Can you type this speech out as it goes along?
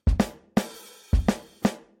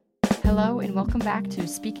Hello and welcome back to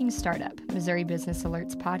Speaking Startup, Missouri Business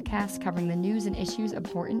Alert's podcast covering the news and issues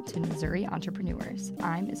important to Missouri entrepreneurs.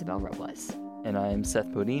 I'm Isabel Robles. And I'm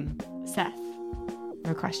Seth Bodine. Seth, I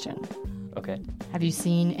have a question. Okay. Have you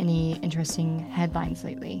seen any interesting headlines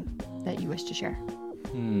lately that you wish to share?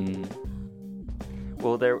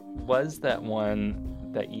 Well, there was that one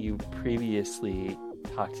that you previously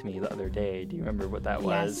talked to me the other day. Do you remember what that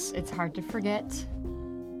was? Yes, it's hard to forget.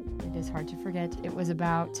 It is hard to forget. It was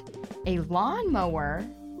about a lawnmower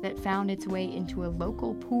that found its way into a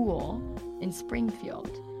local pool in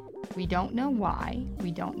Springfield. We don't know why.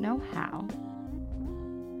 We don't know how.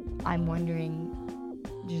 I'm wondering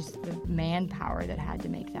just the manpower that had to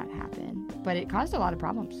make that happen. But it caused a lot of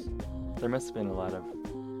problems. There must have been a lot of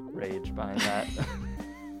rage behind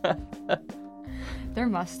that. There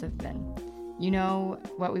must have been. You know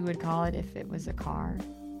what we would call it if it was a car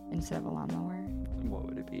instead of a lawnmower? What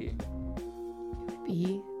would it be? It would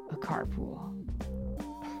be a carpool.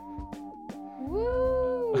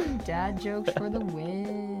 Woo! Dad jokes for the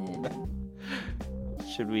win.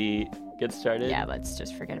 Should we get started? Yeah, let's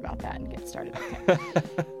just forget about that and get started. Okay.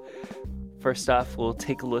 First off, we'll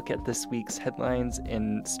take a look at this week's headlines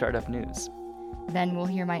in startup news. Then we'll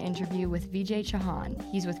hear my interview with Vijay Chauhan.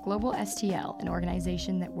 He's with Global STL, an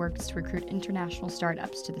organization that works to recruit international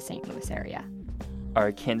startups to the St. Louis area.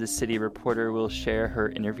 Our Kansas City reporter will share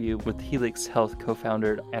her interview with Helix Health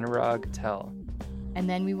co-founder Anurag Tell. And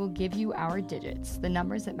then we will give you our digits, the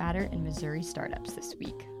numbers that matter in Missouri startups this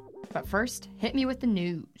week. But first, hit me with the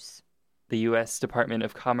news. The U.S. Department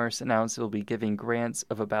of Commerce announced it will be giving grants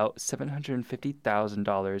of about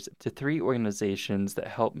 $750,000 to three organizations that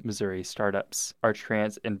help Missouri startups.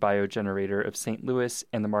 Artrans and Biogenerator of St. Louis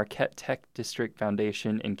and the Marquette Tech District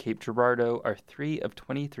Foundation in Cape Girardeau are three of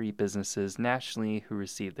 23 businesses nationally who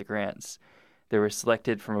received the grants. They were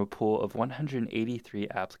selected from a pool of 183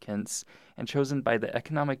 applicants and chosen by the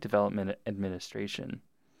Economic Development Administration.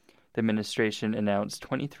 The administration announced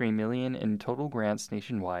 $23 million in total grants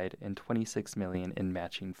nationwide and $26 million in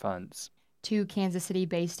matching funds. Two Kansas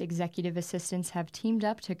City-based executive assistants have teamed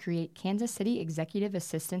up to create Kansas City Executive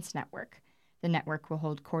Assistance Network. The network will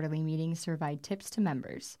hold quarterly meetings to provide tips to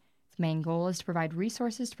members. Its main goal is to provide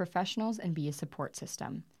resources to professionals and be a support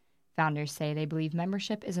system. Founders say they believe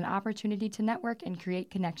membership is an opportunity to network and create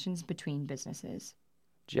connections between businesses.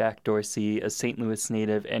 Jack Dorsey, a St. Louis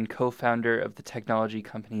native and co-founder of the technology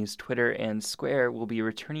companies Twitter and Square, will be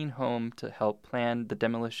returning home to help plan the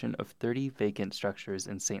demolition of 30 vacant structures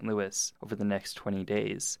in St. Louis over the next 20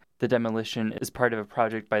 days. The demolition is part of a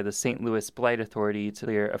project by the St. Louis Blight Authority to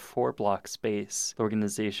clear a 4-block space. The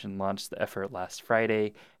organization launched the effort last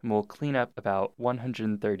Friday and will clean up about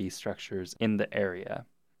 130 structures in the area.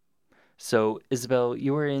 So, Isabel,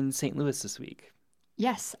 you were in St. Louis this week.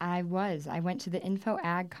 Yes, I was. I went to the Info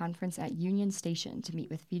Ag conference at Union Station to meet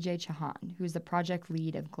with Vijay Chauhan, who's the project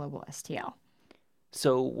lead of Global STL.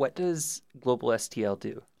 So what does Global STL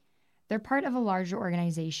do? They're part of a larger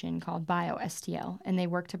organization called BioSTL, and they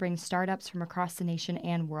work to bring startups from across the nation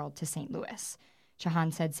and world to St. Louis.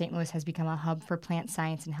 Chauhan said St. Louis has become a hub for plant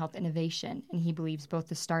science and health innovation, and he believes both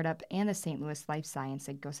the startup and the St. Louis life science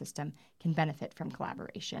ecosystem can benefit from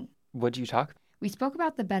collaboration. What did you talk about? We spoke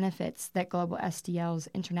about the benefits that Global STL's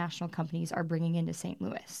international companies are bringing into St.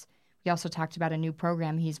 Louis. We also talked about a new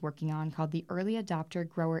program he's working on called the Early Adopter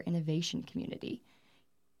Grower Innovation Community.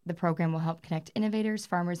 The program will help connect innovators,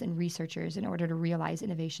 farmers, and researchers in order to realize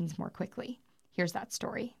innovations more quickly. Here's that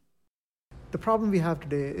story. The problem we have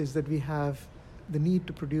today is that we have the need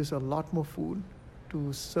to produce a lot more food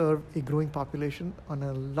to serve a growing population on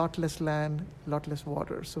a lot less land, a lot less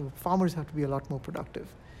water. So farmers have to be a lot more productive,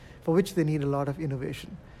 for which they need a lot of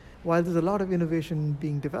innovation. While there's a lot of innovation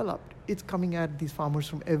being developed, it's coming at these farmers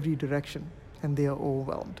from every direction, and they are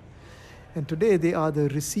overwhelmed. And today, they are the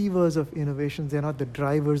receivers of innovation. They're not the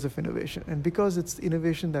drivers of innovation. And because it's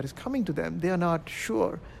innovation that is coming to them, they are not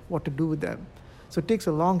sure what to do with them. So it takes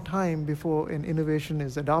a long time before an innovation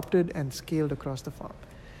is adopted and scaled across the farm.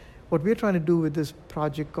 What we're trying to do with this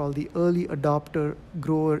project called the Early Adopter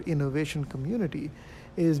Grower Innovation Community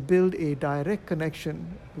is build a direct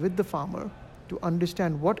connection with the farmer to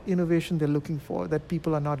understand what innovation they're looking for that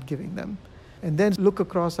people are not giving them. And then look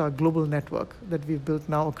across our global network that we've built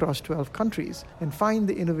now across 12 countries and find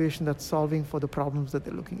the innovation that's solving for the problems that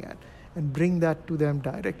they're looking at and bring that to them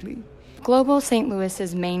directly. Global St.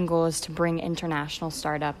 Louis's main goal is to bring international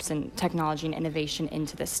startups and technology and innovation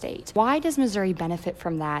into the state. Why does Missouri benefit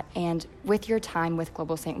from that? And with your time with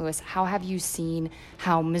Global St. Louis, how have you seen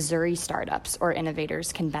how Missouri startups or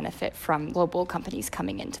innovators can benefit from global companies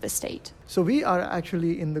coming into the state? So we are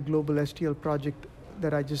actually in the Global STL project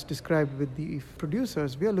that I just described with the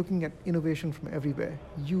producers, we are looking at innovation from everywhere,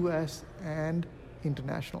 US and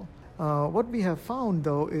international. What we have found,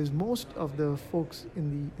 though, is most of the folks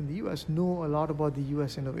in the US know a lot about the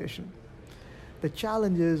US innovation. The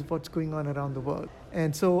challenge is what's going on around the world.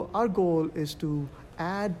 And so our goal is to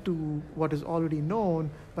add to what is already known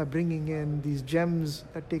by bringing in these gems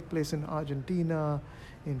that take place in Argentina,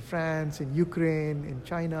 in France, in Ukraine, in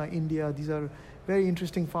China, India. These are very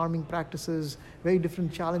interesting farming practices, very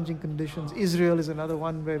different challenging conditions. Israel is another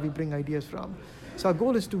one where we bring ideas from. So our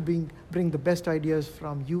goal is to bring the best ideas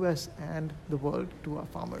from US and the world to our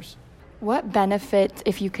farmers. What benefit,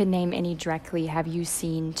 if you could name any directly, have you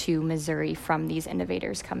seen to Missouri from these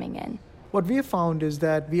innovators coming in? What we have found is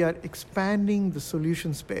that we are expanding the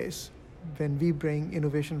solution space when we bring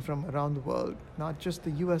innovation from around the world, not just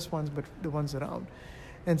the US ones, but the ones around.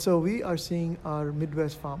 And so we are seeing our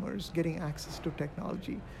Midwest farmers getting access to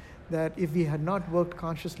technology that if we had not worked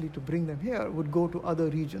consciously to bring them here, would go to other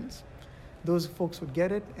regions. Those folks would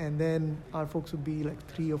get it, and then our folks would be like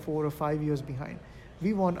 3 or 4 or 5 years behind.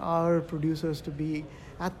 We want our producers to be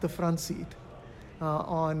at the front seat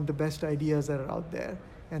on the best ideas that are out there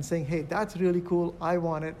and saying, hey, that's really cool, I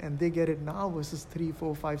want it, and they get it now versus 3,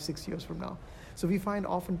 4, 5, 6 years from now. So we find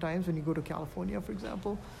oftentimes when you go to California, for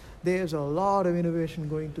example, there's a lot of innovation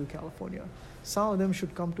going to California. Some of them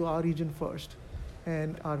should come to our region first.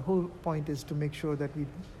 And our whole point is to make sure that we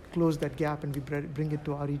close that gap and we bring it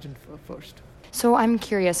to our region first. So I'm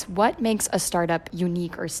curious, what makes a startup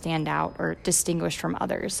unique or stand out or distinguished from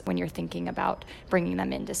others when you're thinking about bringing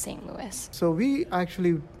them into St. Louis? So we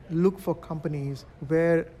actually look for companies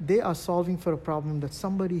where they are solving for a problem that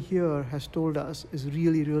somebody here has told us is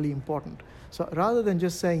really, really important. So rather than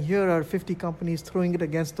just saying, here are 50 companies, throwing it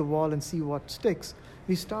against the wall and see what sticks,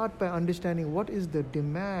 we start by understanding what is the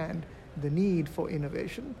demand, the need for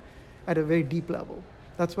innovation at a very deep level.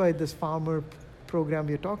 That's why this farmer program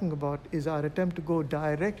we're talking about is our attempt to go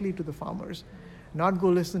directly to the farmers, not go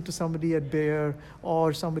listen to somebody at Bayer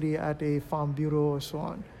or somebody at a farm bureau or so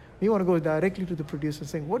on. We want to go directly to the producer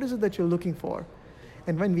saying, what is it that you're looking for?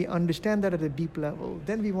 And when we understand that at a deep level,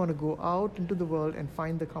 then we want to go out into the world and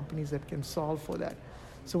find the companies that can solve for that.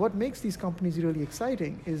 So what makes these companies really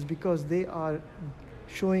exciting is because they are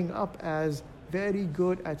showing up as very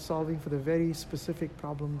good at solving for the very specific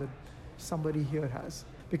problem that somebody here has.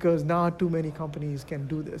 Because not too many companies can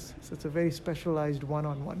do this. So it's a very specialized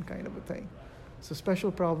one-on-one kind of a thing. It's a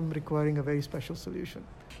special problem requiring a very special solution.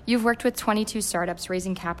 You've worked with 22 startups,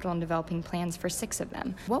 raising capital and developing plans for 6 of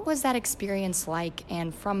them. What was that experience like?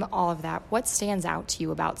 And from all of that, what stands out to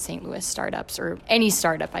you about St. Louis startups, or any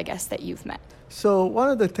startup, I guess, that you've met? So one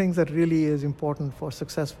of the things that really is important for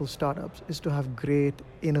successful startups is to have great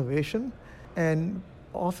innovation. And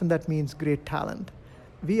often that means great talent.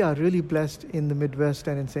 We are really blessed in the Midwest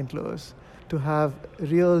and in St. Louis to have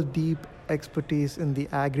real deep expertise in the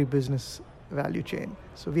agribusiness value chain.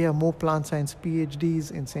 So we have more plant science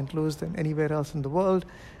PhDs in St. Louis than anywhere else in the world.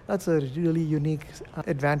 That's a really unique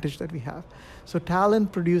advantage that we have. So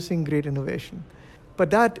talent producing great innovation.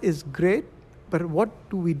 But that is great, but what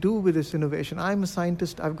do we do with this innovation? I'm a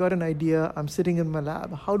scientist, I've got an idea, I'm sitting in my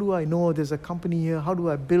lab. How do I know there's a company here? How do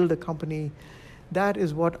I build a company? That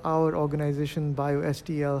is what our organization,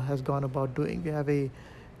 BioSTL, has gone about doing. We have a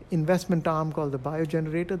investment arm called the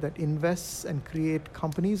BioGenerator that invests and create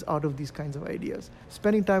companies out of these kinds of ideas.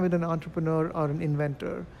 Spending time with an entrepreneur or an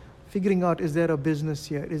inventor, figuring out, is there a business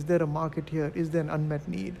here? Is there a market here? Is there an unmet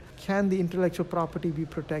need? Can the intellectual property be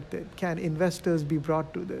protected? Can investors be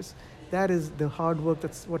brought to this? That is the hard work.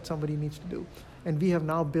 That's what somebody needs to do. And we have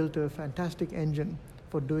now built a fantastic engine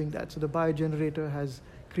for doing that. So the BioGenerator has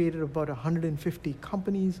created about 150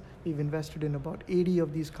 companies. We've invested in about 80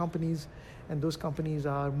 of these companies, and those companies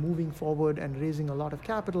are moving forward and raising a lot of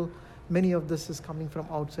capital. Many of this is coming from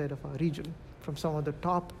outside of our region, from some of the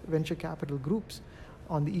top venture capital groups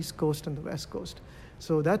on the East Coast and the West Coast.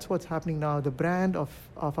 So that's what's happening now. The brand of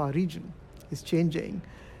our region is changing,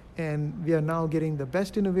 and we are now getting the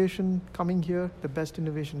best innovation coming here, the best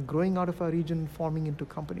innovation growing out of our region, forming into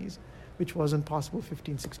companies, which wasn't possible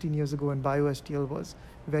 15, 16 years ago, and BioSTL was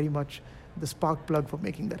very much the spark plug for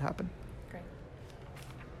making that happen. Great.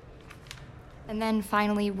 And then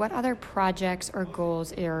finally, what other projects or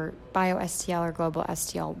goals are BioSTL or Global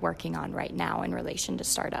STL working on right now in relation to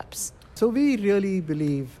startups? So we really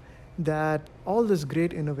believe that all this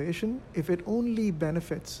great innovation, if it only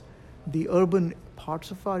benefits the urban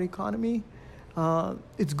parts of our economy,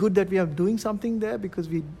 It's good that we are doing something there because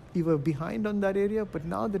we were behind on that area, but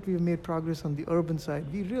now that we've made progress on the urban side,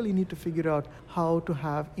 we really need to figure out how to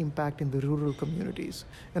have impact in the rural communities.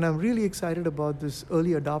 And I'm really excited about this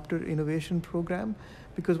early adopter innovation program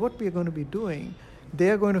because what we are going to be doing, they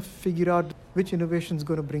are going to figure out which innovation is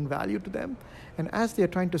going to bring value to them. And as they are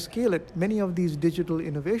trying to scale it, many of these digital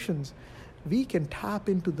innovations, we can tap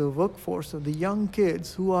into the workforce of the young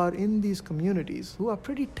kids who are in these communities who are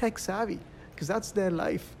pretty tech savvy, because that's their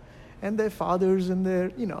life, and their fathers and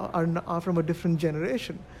their are from a different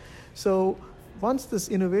generation. So once this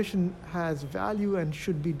innovation has value and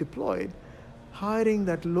should be deployed, hiring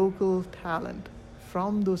that local talent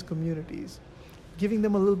from those communities, giving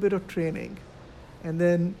them a little bit of training, and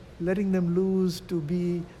then letting them loose to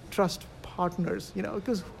be trust partners,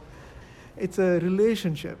 because it's a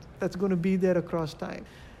relationship that's going to be there across time.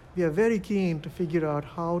 We are very keen to figure out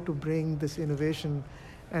how to bring this innovation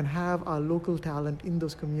and have our local talent in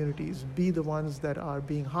those communities be the ones that are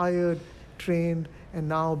being hired, trained, and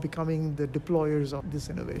now becoming the deployers of this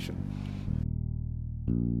innovation.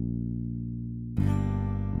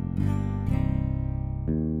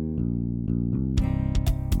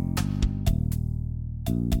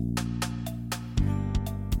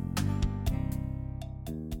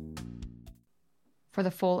 For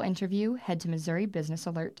the full interview, head to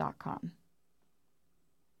MissouriBusinessAlert.com.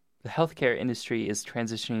 The healthcare industry is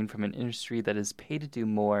transitioning from an industry that is paid to do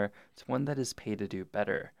more to one that is paid to do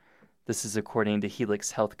better. This is according to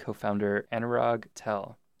Helix Health co-founder Anurag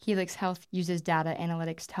Tell. Helix Health uses data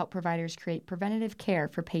analytics to help providers create preventative care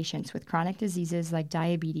for patients with chronic diseases like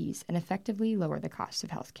diabetes and effectively lower the cost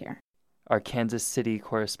of healthcare. Our Kansas City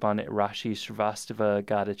correspondent Rashi Srivastava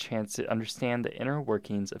got a chance to understand the inner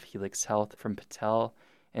workings of Helix Health from Patel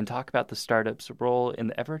and talk about the startup's role in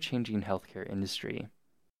the ever-changing healthcare industry.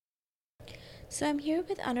 So I'm here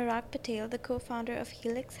with Anurag Patel, the co-founder of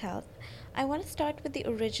Helix Health. I want to start with the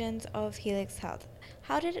origins of Helix Health.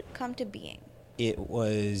 How did it come to being? It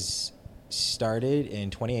was started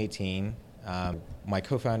in 2018. My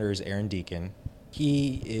co-founder is Aaron Deacon.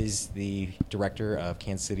 He is the director of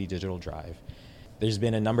Kansas City Digital Drive. There's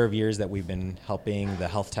been a number of years that we've been helping the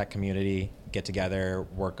health tech community get together,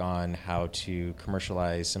 work on how to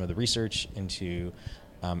commercialize some of the research into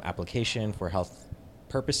application for health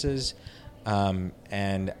purposes.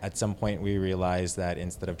 And at some point we realized that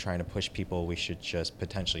instead of trying to push people, we should just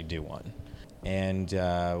potentially do one. And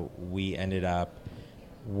we ended up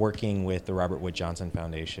working with the Robert Wood Johnson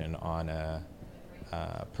Foundation on a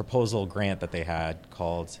proposal grant that they had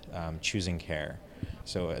called Choosing Care.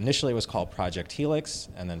 So initially it was called Project Helix,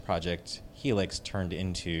 and then Project Helix turned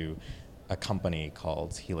into a company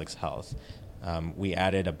called Helix Health. We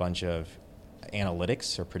added a bunch of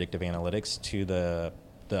analytics or predictive analytics to the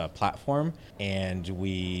platform, and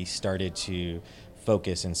we started to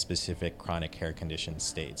focus in specific chronic care condition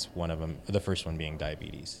states, one of them, the first one being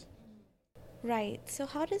diabetes. Right. So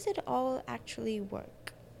how does it all actually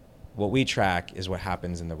work? What we track is what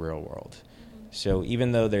happens in the real world. So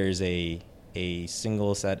even though there's a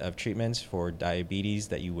single set of treatments for diabetes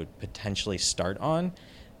that you would potentially start on,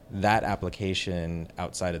 that application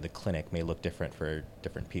outside of the clinic may look different for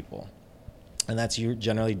different people. And that's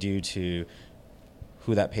generally due to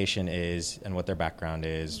who that patient is and what their background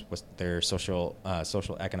is, what their social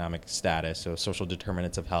economic status, so social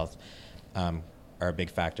determinants of health are a big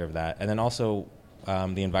factor of that. And then also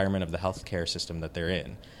the environment of the healthcare system that they're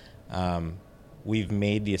in. We've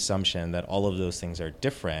made the assumption that all of those things are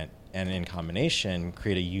different and in combination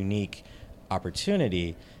create a unique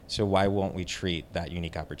opportunity. So why won't we treat that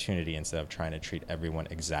unique opportunity instead of trying to treat everyone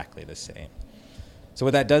exactly the same? So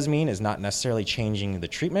what that does mean is not necessarily changing the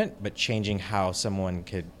treatment, but changing how someone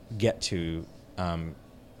could get to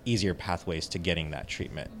easier pathways to getting that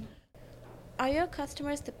treatment. Are your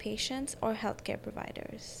customers the patients or healthcare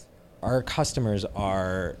providers? Our customers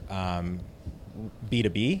are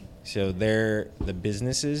B2B, so they're the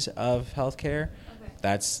businesses of healthcare. Okay.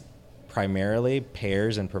 That's primarily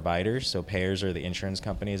payers and providers. So payers are the insurance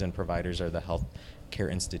companies and providers are the healthcare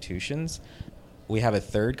institutions. We have a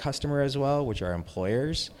third customer as well, which are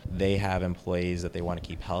employers. They have employees that they want to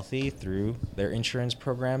keep healthy through their insurance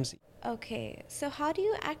programs. Okay, so how do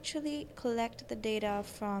you actually collect the data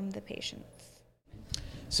from the patients?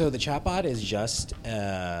 So the chatbot is just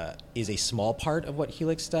is a small part of what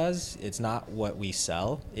Helix does. It's not what we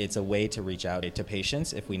sell. It's a way to reach out to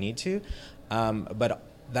patients if we need to. But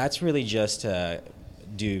that's really just to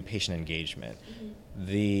do patient engagement. Mm-hmm.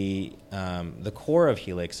 The core of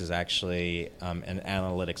Helix is actually an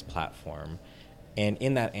analytics platform. And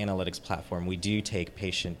in that analytics platform, we do take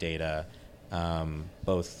patient data,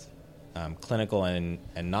 both clinical and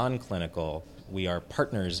non-clinical, we are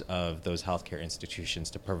partners of those healthcare institutions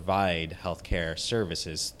to provide healthcare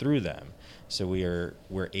services through them. So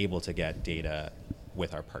we're able to get data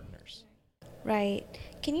with our partners. Right.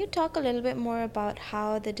 Can you talk a little bit more about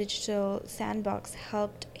how the digital sandbox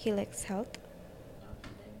helped Helix Health?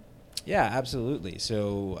 Yeah, absolutely.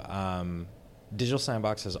 So Digital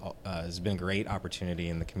Sandbox has been a great opportunity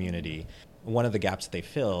in the community. One of the gaps they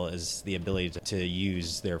fill is the ability to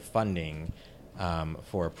use their funding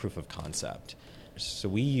for a proof of concept. So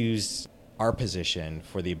we use our position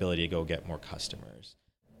for the ability to go get more customers.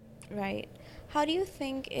 Right. How do you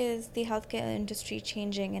think is the healthcare industry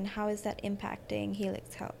changing, and how is that impacting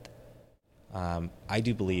Helix Health? I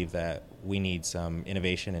do believe that we need some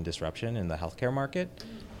innovation and disruption in the healthcare market,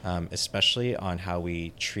 especially on how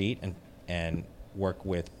we treat and work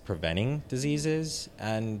with preventing diseases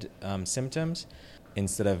and symptoms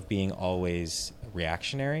instead of being always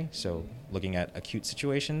reactionary. So looking at acute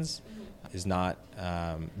situations is not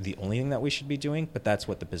the only thing that we should be doing, but that's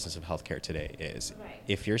what the business of healthcare today is. Right.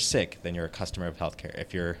 If you're sick, then you're a customer of healthcare.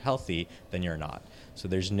 If you're healthy, then you're not. So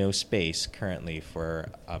there's no space currently for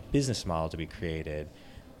a business model to be created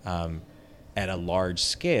at a large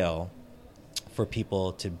scale for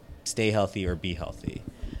people to stay healthy or be healthy.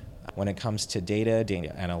 When it comes to data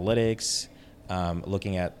analytics,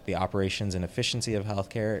 looking at the operations and efficiency of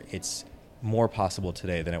healthcare, it's more possible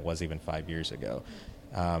today than it was even 5 years ago.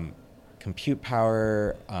 Compute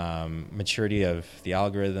power, maturity of the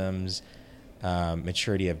algorithms,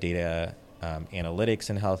 maturity of data analytics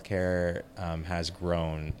in healthcare has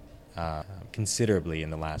grown considerably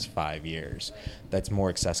in the last 5 years. That's more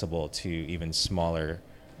accessible to even smaller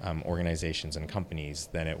organizations and companies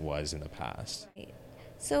than it was in the past.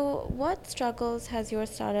 So what struggles has your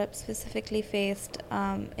startup specifically faced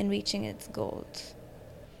in reaching its goals?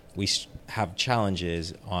 We have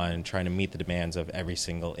challenges on trying to meet the demands of every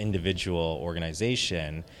single individual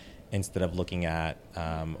organization instead of looking at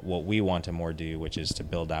what we want to more do, which is to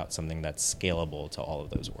build out something that's scalable to all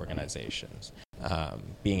of those organizations.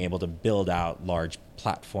 Being able to build out large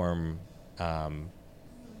platform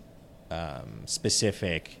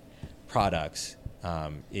specific products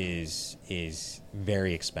is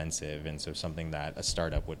very expensive, and so something that a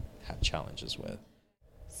startup would have challenges with.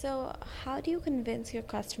 So how do you convince your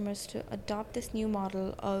customers to adopt this new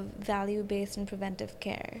model of value-based and preventive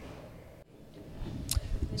care?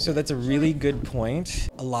 So that's a really good point.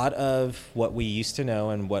 A lot of what we used to know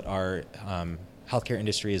and what our healthcare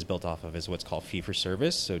industry is built off of is what's called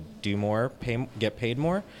fee-for-service, so do more, get paid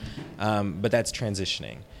more, but that's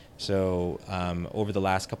transitioning. So over the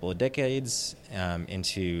last couple of decades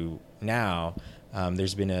into now,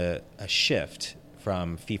 there's been a shift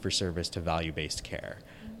from fee-for-service to value-based care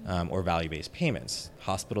or value-based payments.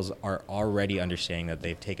 Hospitals are already understanding that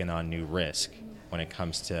they've taken on new risk when it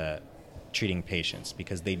comes to treating patients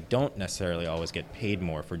because they don't necessarily always get paid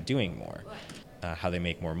more for doing more. How they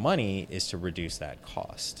make more money is to reduce that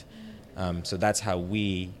cost. So that's how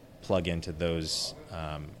we plug into those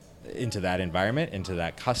into that environment, into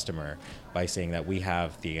that customer, by saying that we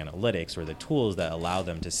have the analytics or the tools that allow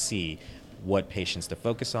them to see what patients to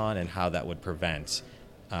focus on and how that would prevent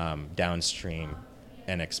downstream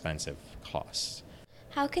and expensive costs.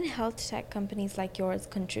 How can health tech companies like yours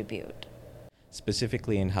contribute?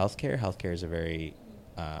 Specifically in healthcare, healthcare is a very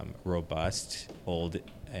robust, old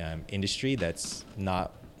industry that's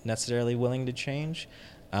not necessarily willing to change,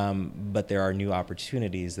 but there are new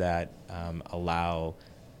opportunities that allow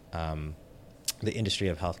the industry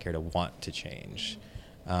of healthcare to want to change.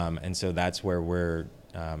 And so that's where we're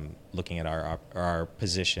looking at our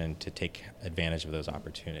position to take advantage of those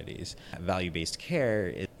opportunities. Value-based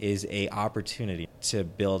care is an opportunity to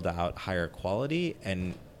build out higher quality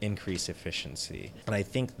and increase efficiency. And I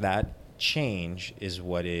think that change is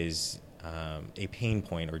what is a pain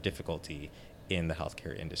point or difficulty in the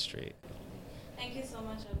healthcare industry. Thank you so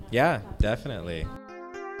much. Yeah, definitely.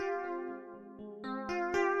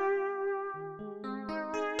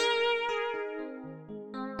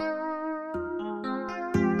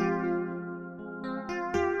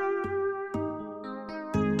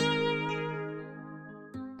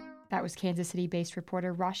 That was Kansas City-based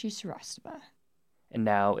reporter Rashi Srivastava. And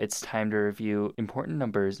now it's time to review important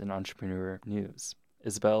numbers in entrepreneur news.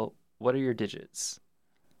 Isabel, what are your digits?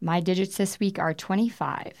 My digits this week are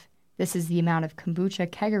 25. This is the amount of kombucha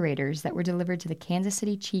kegerators that were delivered to the Kansas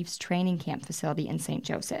City Chiefs training camp facility in St.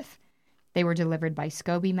 Joseph. They were delivered by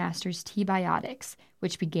Scobie Masters T-Biotics,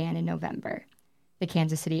 which began in November. The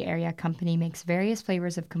Kansas City area company makes various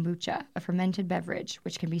flavors of kombucha, a fermented beverage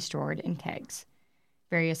which can be stored in kegs.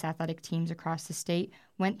 Various athletic teams across the state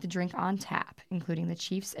went the drink on tap, including the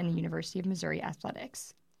Chiefs and the University of Missouri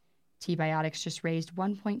Athletics. T-Biotics just raised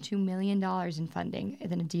 $1.2 million in funding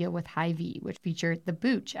in a deal with Hy-Vee, which featured the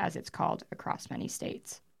Booch, as it's called, across many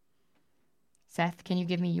states. Seth, can you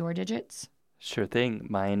give me your digits? Sure thing.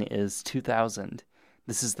 Mine is 2,000.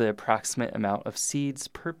 This is the approximate amount of seeds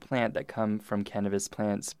per plant that come from cannabis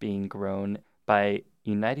plants being grown by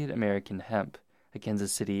United American Hemp, a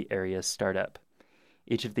Kansas City area startup.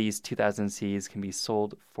 Each of these 2,000 seeds can be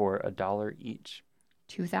sold for $1 each.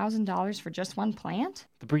 $2,000 for just one plant?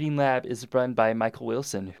 The breeding lab is run by Michael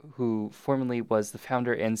Wilson, who formerly was the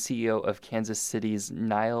founder and CEO of Kansas City's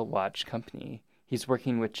Nile Watch Company. He's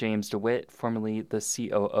working with James DeWitt, formerly the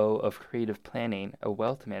COO of Creative Planning, a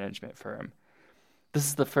wealth management firm. This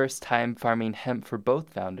is the first time farming hemp for both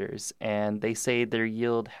founders, and they say their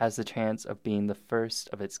yield has the chance of being the first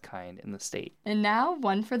of its kind in the state. And now,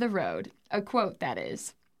 one for the road. A quote, that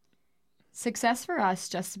is. Success for us,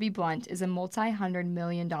 just to be blunt, is a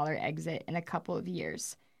multi-$100-million exit in a couple of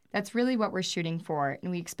years. That's really what we're shooting for,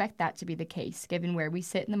 and we expect that to be the case, given where we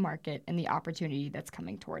sit in the market and the opportunity that's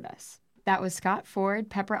coming toward us. That was Scott Ford,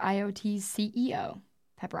 Pepper IoT's CEO.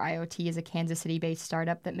 Pepper IoT is a Kansas City-based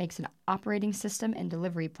startup that makes an operating system and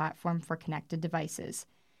delivery platform for connected devices.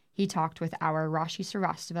 He talked with our Rashi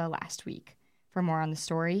Srivastava last week. For more on the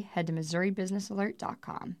story, head to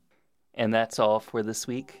MissouriBusinessAlert.com. And that's all for this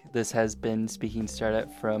week. This has been Speaking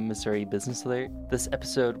Startup from Missouri Business Alert. This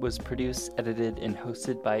episode was produced, edited, and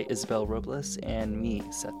hosted by Isabel Robles and me,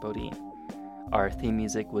 Seth Bodine. Our theme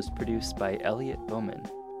music was produced by Elliot Bowman.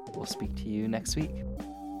 We'll speak to you next week.